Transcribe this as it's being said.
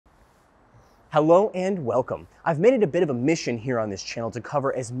Hello and welcome. I've made it a bit of a mission here on this channel to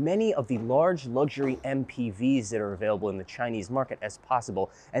cover as many of the large luxury MPVs that are available in the Chinese market as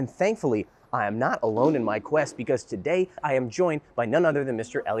possible. And thankfully, I am not alone in my quest because today I am joined by none other than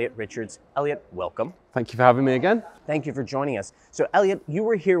Mr. Elliot Richards. Elliot, welcome. Thank you for having me again. Thank you for joining us. So Elliot, you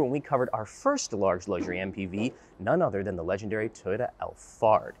were here when we covered our first large luxury MPV, none other than the legendary Toyota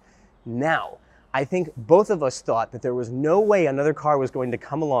Alphard. Now, I think both of us thought that there was no way another car was going to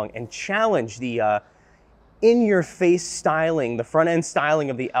come along and challenge the in-your-face styling, the front-end styling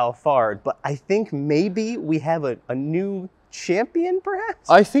of the Alphard, but I think maybe we have a new champion, perhaps?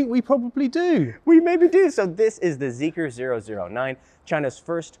 I think we probably do. We maybe do. So this is the Zeekr 009, China's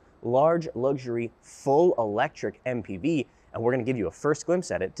first large luxury full electric MPV, and we're going to give you a first glimpse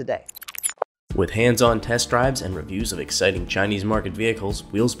at it today. With hands-on test drives and reviews of exciting Chinese market vehicles,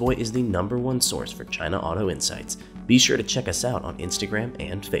 Wheelsboy is the #1 source for China auto insights. Be sure to check us out on Instagram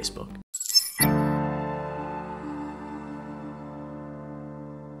and Facebook.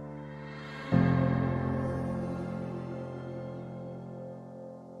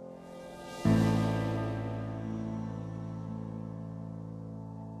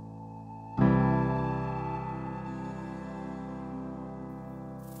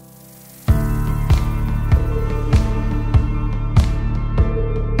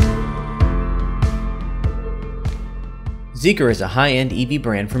 Zeekr is a high-end EV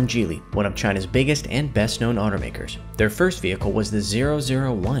brand from Geely, one of China's biggest and best-known automakers. Their first vehicle was the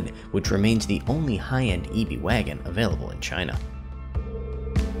 001, which remains the only high-end EV wagon available in China.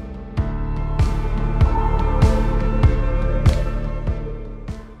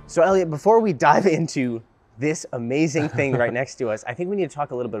 So Elliot, before we dive into this amazing thing right next to us, I think we need to talk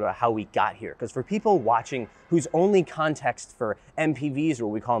a little bit about how we got here. Because for people watching whose only context for MPVs, or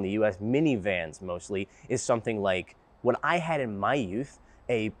what we call in the US minivans mostly, is something like what I had in my youth,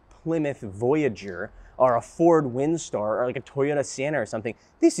 a Plymouth Voyager or a Ford Windstar or like a Toyota Sienna or something.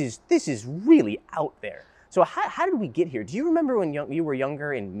 This is really out there. So how did we get here? Do you remember when you were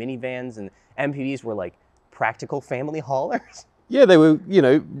younger and minivans and MPVs were like practical family haulers? Yeah, they were,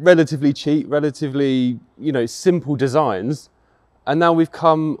 relatively cheap, relatively, simple designs. And now we've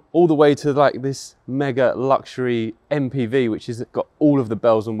come all the way to like this mega luxury MPV, which has got all of the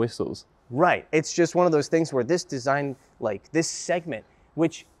bells and whistles. Right. It's just one of those things where this design, like this segment,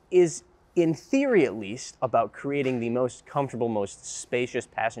 which is in theory at least about creating the most comfortable, most spacious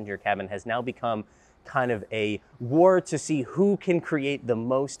passenger cabin, has now become kind of a war to see who can create the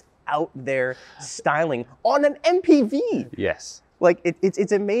most out there styling on an MPV. Yes. Like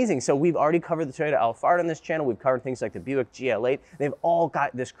it's amazing. So we've already covered the Toyota Alphard on this channel. We've covered things like the Buick GL8. They've all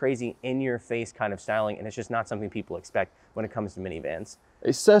got this crazy in-your-face kind of styling, and it's just not something people expect when it comes to minivans.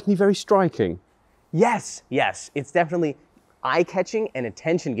 It's certainly very striking. Yes, yes. It's definitely eye-catching and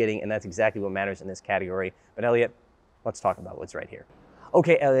attention-getting, and that's exactly what matters in this category. But Elliot, let's talk about what's right here.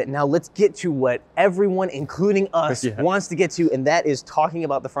 Okay, Elliot, now let's get to what everyone, including us, wants to get to, and that is talking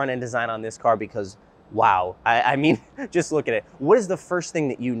about the front-end design on this car because wow. I mean, just look at it. What is the first thing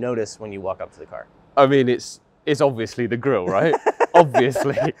that you notice when you walk up to the car? I mean, it's obviously the grille, right?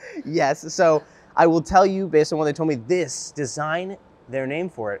 Obviously. Yes. So I will tell you, based on what they told me, this design, their name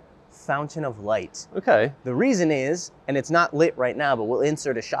for it, Fountain of Light. Okay. The reason is, and it's not lit right now, but we'll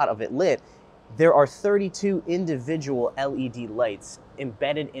insert a shot of it lit, there are 32 individual LED lights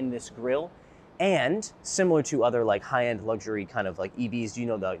embedded in this grille. And similar to other like high-end luxury kind of like EVs,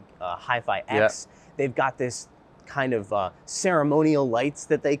 the Hi-Fi X, they've got this kind of ceremonial lights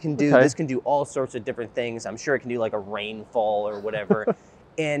that they can do. Okay. This can do all sorts of different things. I'm sure it can do like a rainfall or whatever.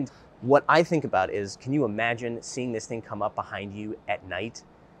 And what I think about is, can you imagine seeing this thing come up behind you at night?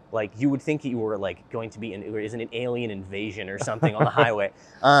 Like you would think you were like going to be isn't an alien invasion or something on the highway.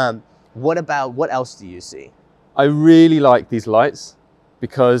 What else do you see? I really like these lights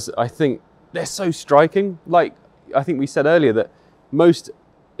because I think they're so striking. Like I think we said earlier that most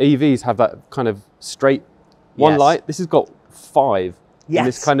EVs have that kind of straight one light. This has got 5 in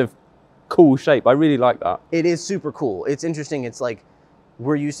this kind of cool shape. I really like that. It is super cool. It's interesting. It's like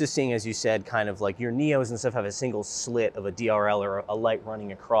we're used to seeing, as you said, kind of like your Neos and stuff have a single slit of a DRL or a light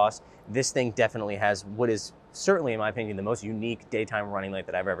running across. This thing definitely has what is certainly, in my opinion, the most unique daytime running light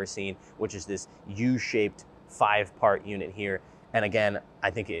that I've ever seen, which is this U-shaped 5-part unit here. And again,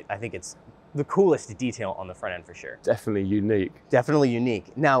 I think it's the coolest detail on the front end for sure. Definitely unique. Definitely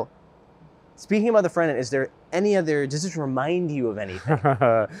unique. Now, speaking about the front end, is there any other, does this remind you of anything?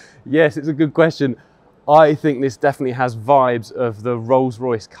 Yes, it's a good question. I think this definitely has vibes of the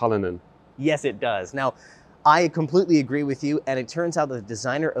Rolls-Royce Cullinan. Yes, it does. Now, I completely agree with you, and it turns out that the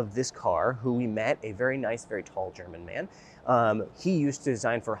designer of this car, who we met, a very nice, very tall German man, He used to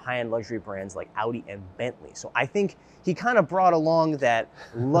design for high-end luxury brands like Audi and Bentley. So I think he kind of brought along that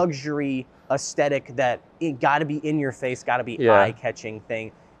luxury aesthetic that it got to be in your face, got to be eye-catching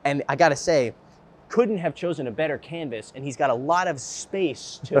thing. And I got to say, couldn't have chosen a better canvas, and he's got a lot of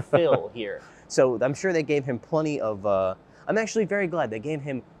space to fill here. So I'm sure they gave him plenty of, I'm actually very glad they gave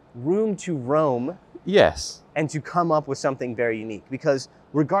him room to roam. Yes. And to come up with something very unique, because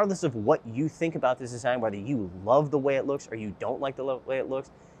regardless of what you think about this design, whether you love the way it looks or you don't like the way it looks,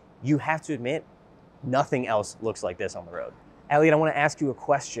 you have to admit, nothing else looks like this on the road. Elliot, I want to ask you a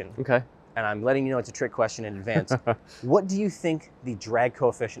question. Okay. And I'm letting you know it's a trick question in advance. What do you think the drag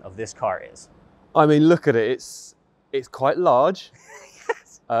coefficient of this car is? I mean, look at it. It's quite large.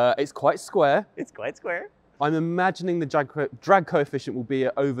 Yes. It's quite square. It's quite square. I'm imagining the drag coefficient will be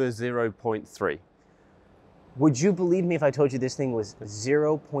at over 0.3. Would you believe me if I told you this thing was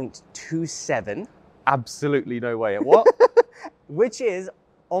 0.27? Absolutely no way. What? Which is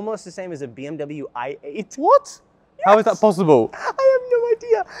almost the same as a BMW i8. What? Yes. How is that possible? I have no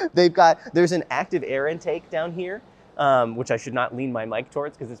idea. There's an active air intake down here, which I should not lean my mic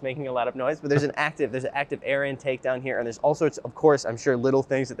towards because it's making a lot of noise, but there's an active air intake down here, and there's all sorts, of course, I'm sure little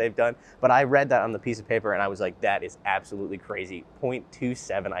things that they've done, but I read that on the piece of paper and I was like, that is absolutely crazy.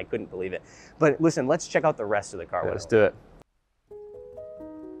 0.27, I couldn't believe it. But listen, let's check out the rest of the car. Yeah, let's do it.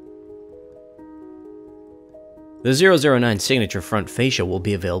 The 009 signature front fascia will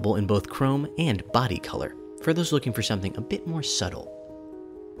be available in both chrome and body color, for those looking for something a bit more subtle.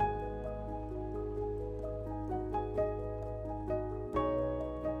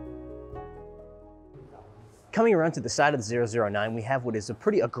 Coming around to the side of the 009, we have what is a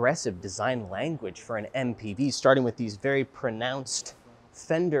pretty aggressive design language for an MPV, starting with these very pronounced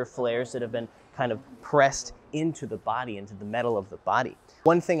fender flares that have been kind of pressed into the body, into the metal of the body.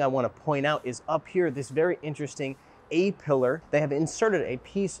 One thing I want to point out is up here, this very interesting A-pillar. They have inserted a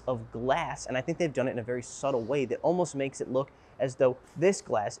piece of glass, and I think they've done it in a very subtle way that almost makes it look as though this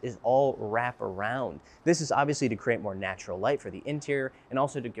glass is all wrap around. This is obviously to create more natural light for the interior and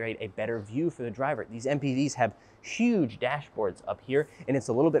also to create a better view for the driver. These MPVs have huge dashboards up here, and it's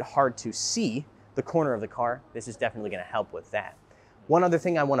a little bit hard to see the corner of the car. This is definitely going to help with that. One other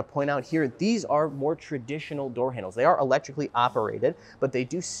thing I want to point out here, these are more traditional door handles. They are electrically operated, but they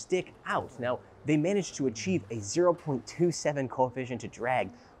do stick out. Now, they managed to achieve a 0.27 coefficient to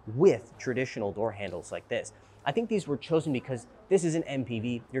drag with traditional door handles like this. I think these were chosen because this is an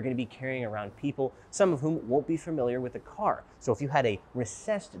MPV. You're going to be carrying around people, some of whom won't be familiar with the car. So if you had a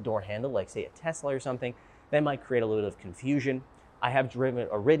recessed door handle, like say a Tesla or something, that might create a little bit of confusion. I have ridden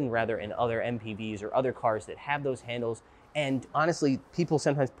in other MPVs or other cars that have those handles. And honestly, people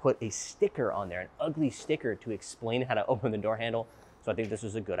sometimes put a sticker on there, an ugly sticker to explain how to open the door handle. So I think this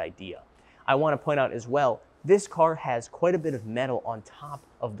was a good idea. I want to point out as well, this car has quite a bit of metal on top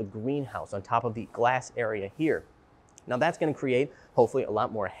of the greenhouse, on top of the glass area here. Now that's going to create, hopefully, a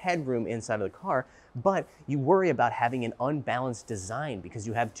lot more headroom inside of the car, but you worry about having an unbalanced design because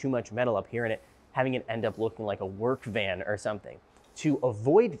you have too much metal up here in it, having it end up looking like a work van or something. To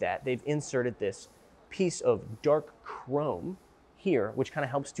avoid that, they've inserted this piece of dark chrome here, which kind of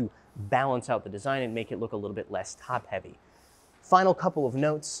helps to balance out the design and make it look a little bit less top heavy. Final couple of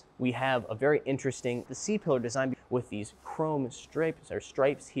notes, we have a very interesting, the C-pillar design with these chrome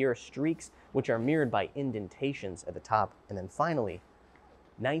stripes here, streaks, which are mirrored by indentations at the top. And then finally,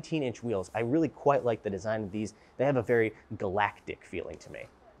 19-inch wheels. I really quite like the design of these. They have a very galactic feeling to me.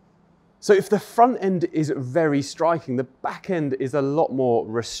 So if the front end is very striking, the back end is a lot more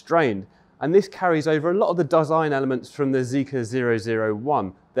restrained. And this carries over a lot of the design elements from the Zeekr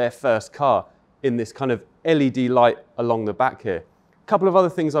 001, their first car, in this kind of LED light along the back here. A couple of other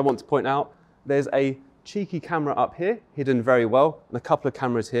things I want to point out. There's a cheeky camera up here, hidden very well, and a couple of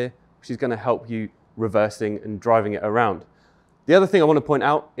cameras here, which is going to help you reversing and driving it around. The other thing I want to point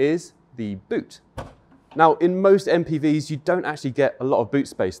out is the boot. Now, in most MPVs, you don't actually get a lot of boot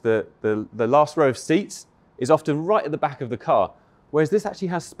space. The last row of seats is often right at the back of the car, whereas this actually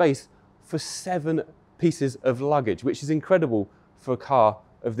has space for 7 pieces of luggage, which is incredible for a car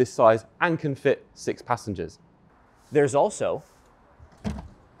of this size and can fit 6 passengers. There's also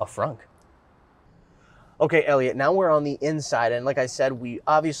a frunk. Okay, Elliot, now we're on the inside, and like I said,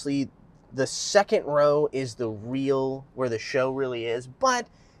 the second row is the real, where the show really is, but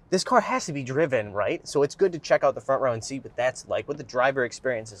this car has to be driven, right? So it's good to check out the front row and see what that's like, what the driver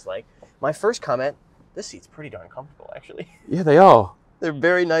experience is like. My first comment, this seat's pretty darn comfortable, actually. Yeah, they are. They're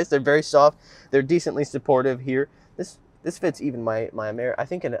very nice, they're very soft, they're decently supportive here. This fits even I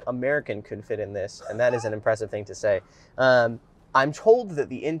think an American could fit in this, and that is an impressive thing to say. I'm told that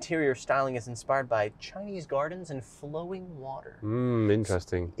the interior styling is inspired by Chinese gardens and flowing water.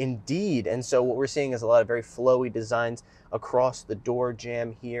 Interesting. Indeed. And so what we're seeing is a lot of very flowy designs across the door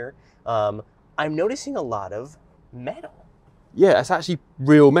jamb here. I'm noticing a lot of metal. Yeah, it's actually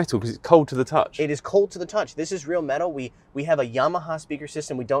real metal because it's cold to the touch. It is cold to the touch. This is real metal. We have a Yamaha speaker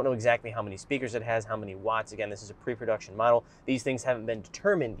system. We don't know exactly how many speakers it has, how many watts. Again, this is a pre-production model. These things haven't been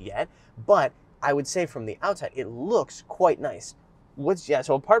determined yet, but I would say from the outside, it looks quite nice.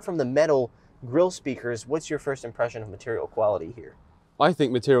 So apart from the metal grill speakers, what's your first impression of material quality here? I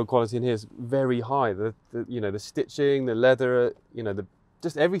think material quality in here is very high. The stitching, the leather,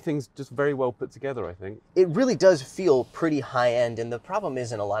 just everything's just very well put together, I think. It really does feel pretty high end, and the problem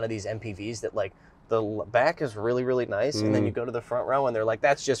is in a lot of these MPVs that like the back is really, really nice, and then you go to the front row and they're like,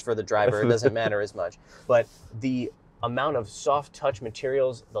 that's just for the driver, it doesn't matter as much. But the amount of soft touch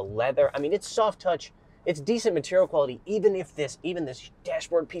materials, the leather, I mean, it's soft touch, it's decent material quality, even this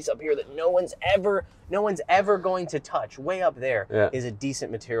dashboard piece up here that no one's ever going to touch, way up there, is a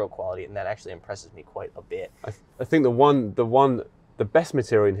decent material quality, and that actually impresses me quite a bit. I think the best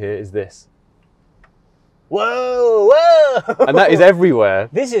material in here is this. Whoa! And that is everywhere.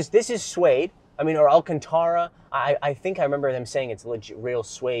 This is suede. I mean, or Alcantara. I think I remember them saying it's legit real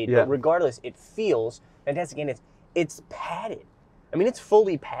suede. Yeah. But regardless, it feels fantastic, and it's padded. I mean, it's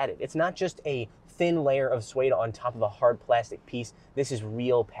fully padded. It's not just a thin layer of suede on top of a hard plastic piece. This is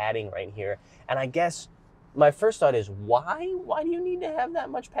real padding right here. And I guess my first thought is, why? Why do you need to have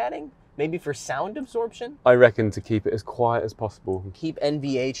that much padding? Maybe for sound absorption? I reckon to keep it as quiet as possible. Keep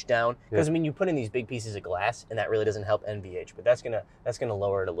NVH down, because I mean, you put in these big pieces of glass, and that really doesn't help NVH, but that's gonna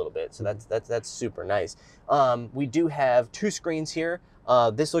lower it a little bit. So that's super nice. We do have two screens here.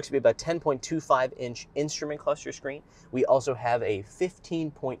 This looks to be about 10.25 inch instrument cluster screen. We also have a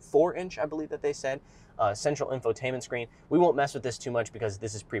 15.4 inch, I believe that they said, central infotainment screen. We won't mess with this too much because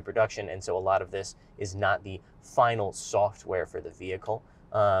this is pre-production, and so a lot of this is not the final software for the vehicle.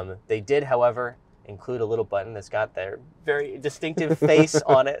 They did, however, include a little button that's got their very distinctive face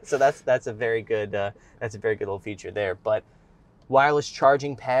on it. So that's a very good little feature there. But wireless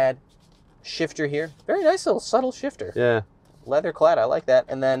charging pad, shifter here, very nice little subtle shifter. Yeah. Leather clad, I like that.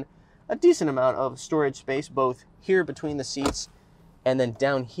 And then a decent amount of storage space, both here between the seats and then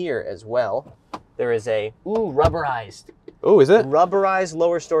down here as well. There is a rubberized. Oh, is it? Rubberized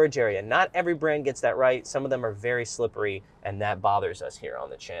lower storage area. Not every brand gets that right. Some of them are very slippery, and that bothers us here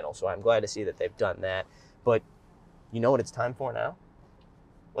on the channel. So I'm glad to see that they've done that. But you know what it's time for now?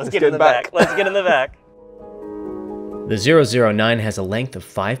 Let's get in the back. Let's get in the back. The 009 has a length of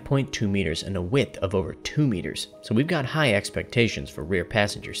 5.2 meters and a width of over 2 meters, so we've got high expectations for rear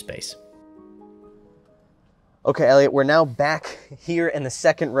passenger space. Okay, Elliot, we're now back here in the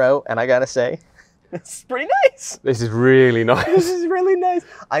second row, and I gotta say, it's pretty nice. This is really nice. This is really nice.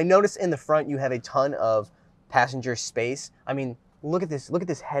 I noticed in the front you have a ton of passenger space. I mean, look at this. Look at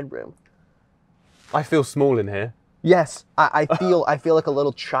this headroom. I feel small in here. Yes, I feel like a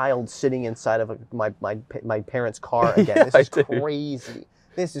little child sitting inside of my parents' car again. This is crazy.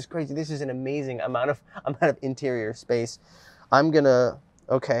 This is crazy. This is an amazing amount of interior space.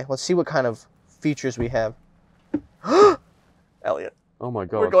 Okay, let's see what kind of features we have. Elliot. Oh my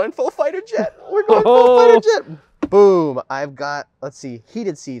God. We're going full fighter jet. We're going full fighter jet. Boom. I've got, let's see,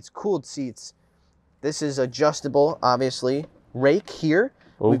 heated seats, cooled seats. This is adjustable, obviously. Rake here.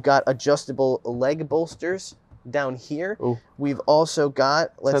 Ooh. We've got adjustable leg bolsters down here. Ooh. We've also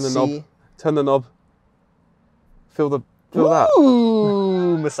got, let's see. Turn the knob. Feel that.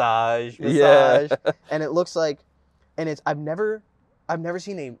 Ooh, massage. Yeah. And it looks like, and it's, I've never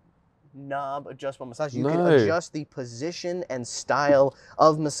seen a knob adjustable massage. You can adjust the position and style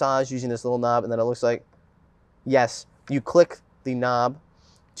of massage using this little knob, and then it looks like, yes, you click the knob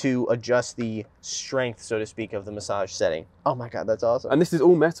to adjust the strength, so to speak, of the massage setting. Oh my God, that's awesome. And this is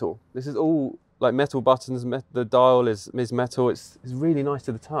all metal. This is all like metal buttons. The dial is metal. It's really nice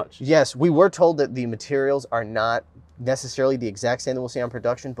to the touch. Yes, we were told that the materials are not necessarily the exact same that we'll see on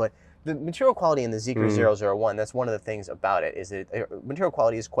production, but the material quality in the Zeekr 001, that's one of the things about it, is that material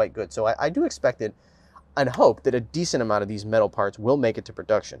quality is quite good. So I do expect it and hope that a decent amount of these metal parts will make it to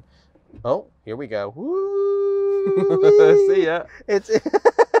production. Oh, here we go. Woo! See ya.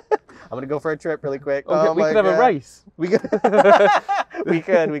 I'm going to go for a trip really quick. Oh, we could have a race. We could. we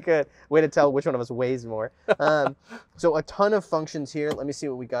could. Way to tell which one of us weighs more. So a ton of functions here. Let me see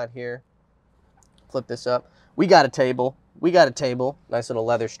what we got here. Flip this up. We got a table. Nice little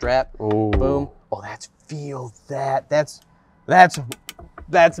leather strap. Ooh. Boom. Oh, feel that. That's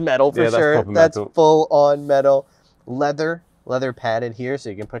metal for sure. That's full on metal. Leather padded here, so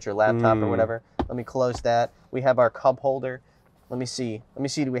you can put your laptop or whatever. Let me close that. We have our cup holder. Let me see.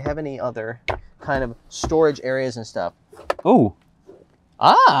 Do we have any other kind of storage areas and stuff? Oh,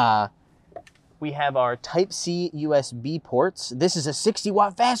 We have our Type-C USB ports. This is a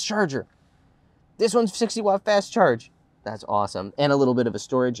 60-watt fast charger. This one's 60-watt fast charge. That's awesome. And a little bit of a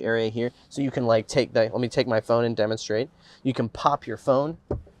storage area here. So you can like let me take my phone and demonstrate. You can pop your phone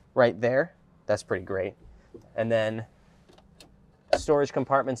right there. That's pretty great. And then storage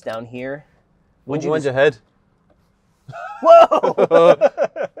compartments down here. would you mind your head? Whoa!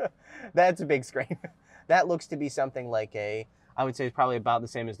 That's a big screen. That looks to be something like I would say it's probably about the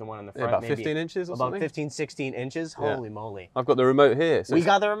same as the one in the front. About maybe 15 inches or about something? 15, 16 inches. Yeah. Holy moly. I've got the remote here. So We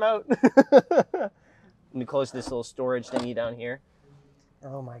got the remote. Let me close this little storage thingy down here.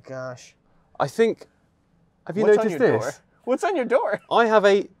 Oh my gosh. I think, have you What's on noticed your this? door? What's on your door? I have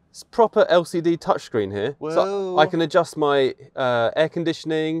a proper LCD touchscreen here. So Whoa. I can adjust my air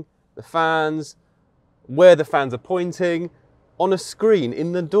conditioning, the fans, where the fans are pointing, on a screen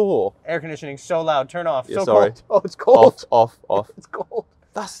in the door. Air conditioning so loud. Turn off. Yeah, so sorry. cold. Oh, it's cold. Off. It's cold.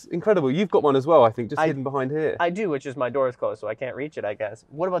 That's incredible. You've got one as well, I think, just hidden behind here. I do, which is my door is closed, so I can't reach it, I guess.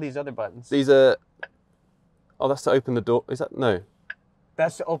 What about these other buttons? These are, oh, that's to open the door. Is that, no.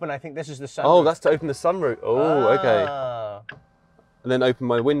 That's to open, I think this is the sunroof. Oh, that's to open the sunroof. Oh, okay. Ah. And then open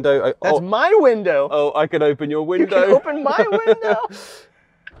my window. That's my window. Oh, I can open your window. You can open my window.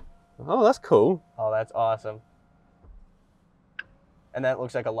 Oh, that's cool. Oh, that's awesome. And that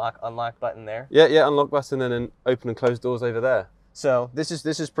looks like a lock unlock button there. Yeah, unlock button and then open and close doors over there. So this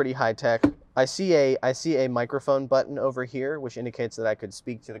is pretty high tech. I see a microphone button over here, which indicates that I could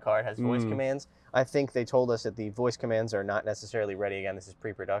speak to the car. It has voice commands. I think they told us that the voice commands are not necessarily ready. Again, this is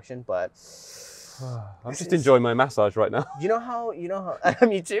pre-production, but I'm just enjoying my massage right now. you know how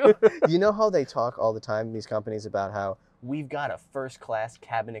me too. You know how they talk all the time, these companies, about how we've got a first-class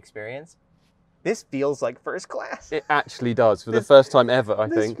cabin experience? This feels like first class. It actually does, for the first time ever, I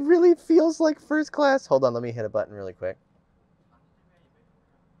think. This really feels like first class. Hold on, let me hit a button really quick.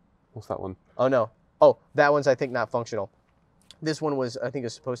 What's that one? Oh no. Oh, that one's I think not functional. This one was, I think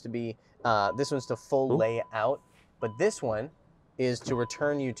is supposed to be, this one's to full layout, but this one is to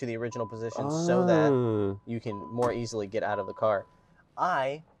return you to the original position so that you can more easily get out of the car.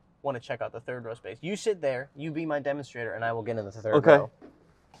 I want to check out the third row space. You sit there, you be my demonstrator, and I will get in the third row.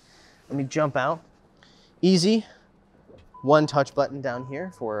 Let me jump out. Easy. One touch button down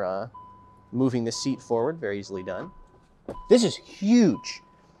here for moving the seat forward. Very easily done. This is huge.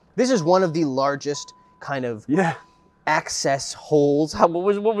 This is one of the largest kind of access holes. What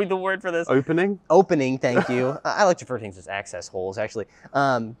would be the word for this? Opening? Opening, thank you. I like to refer to things as access holes, actually,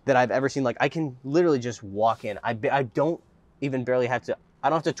 that I've ever seen. Like, I can literally just walk in. I don't even barely have to, I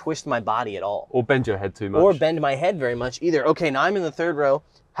don't have to twist my body at all. Or bend your head too much. Or bend my head very much either. Okay, now I'm in the third row.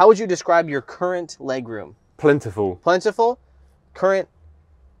 How would you describe your current legroom? Plentiful. Plentiful? Current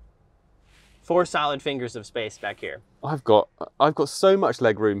 4 solid fingers of space back here. I've got so much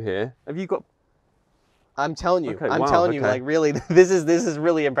leg room here. Have you got? I'm telling you. Okay, I'm wow, telling you, okay. like really, this is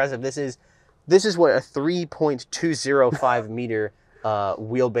really impressive. This is what a 3.205 meter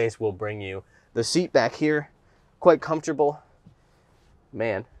wheelbase will bring you. The seat back here, quite comfortable.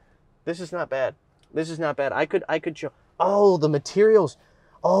 Man, this is not bad. This is not bad. I could show. Oh, the materials.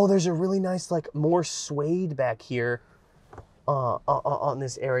 Oh, there's a really nice, like, more suede back here on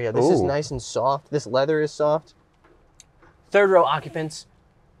this area. This is nice and soft. This leather is soft. Third row occupants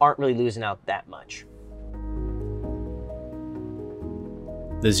aren't really losing out that much.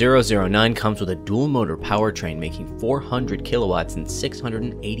 The 009 comes with a dual motor powertrain making 400 kilowatts and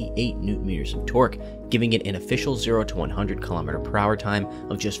 688 newton meters of torque, giving it an official 0 to 100 kilometer per hour time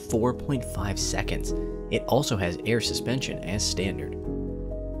of just 4.5 seconds. It also has air suspension as standard.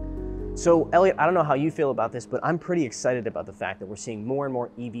 So, Elliot, I don't know how you feel about this, but I'm pretty excited about the fact that we're seeing more and more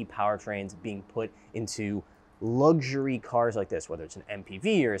EV powertrains being put into luxury cars like this, whether it's an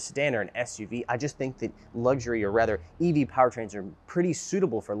MPV or a sedan or an SUV. I just think that luxury, or rather EV powertrains, are pretty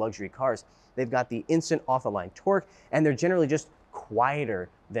suitable for luxury cars. They've got the instant off-the-line torque, and they're generally just quieter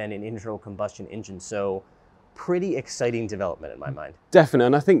than an internal combustion engine. So, pretty exciting development in my mind. Definitely,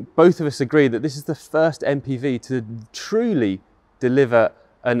 and I think both of us agree that this is the first MPV to truly deliver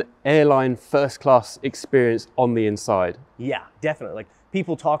an airline first-class experience on the inside. Yeah, definitely. Like,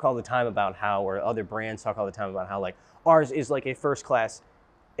 people talk all the time about how, or other brands talk all the time about how, like, ours is like a first-class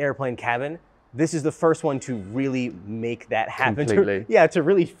airplane cabin. This is the first one to really make that happen. Completely. To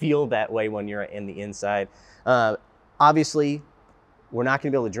really feel that way when you're in the inside. Obviously, we're not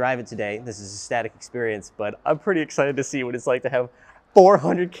going to be able to drive it today. This is a static experience, but I'm pretty excited to see what it's like to have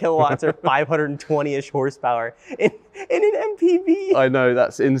 400 kilowatts or 520-ish horsepower in an MPV. I know,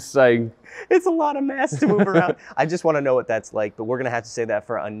 that's insane. It's a lot of mass to move around. I just want to know what that's like, but we're going to have to say that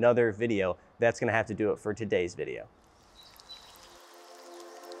for another video. That's going to have to do it for today's video.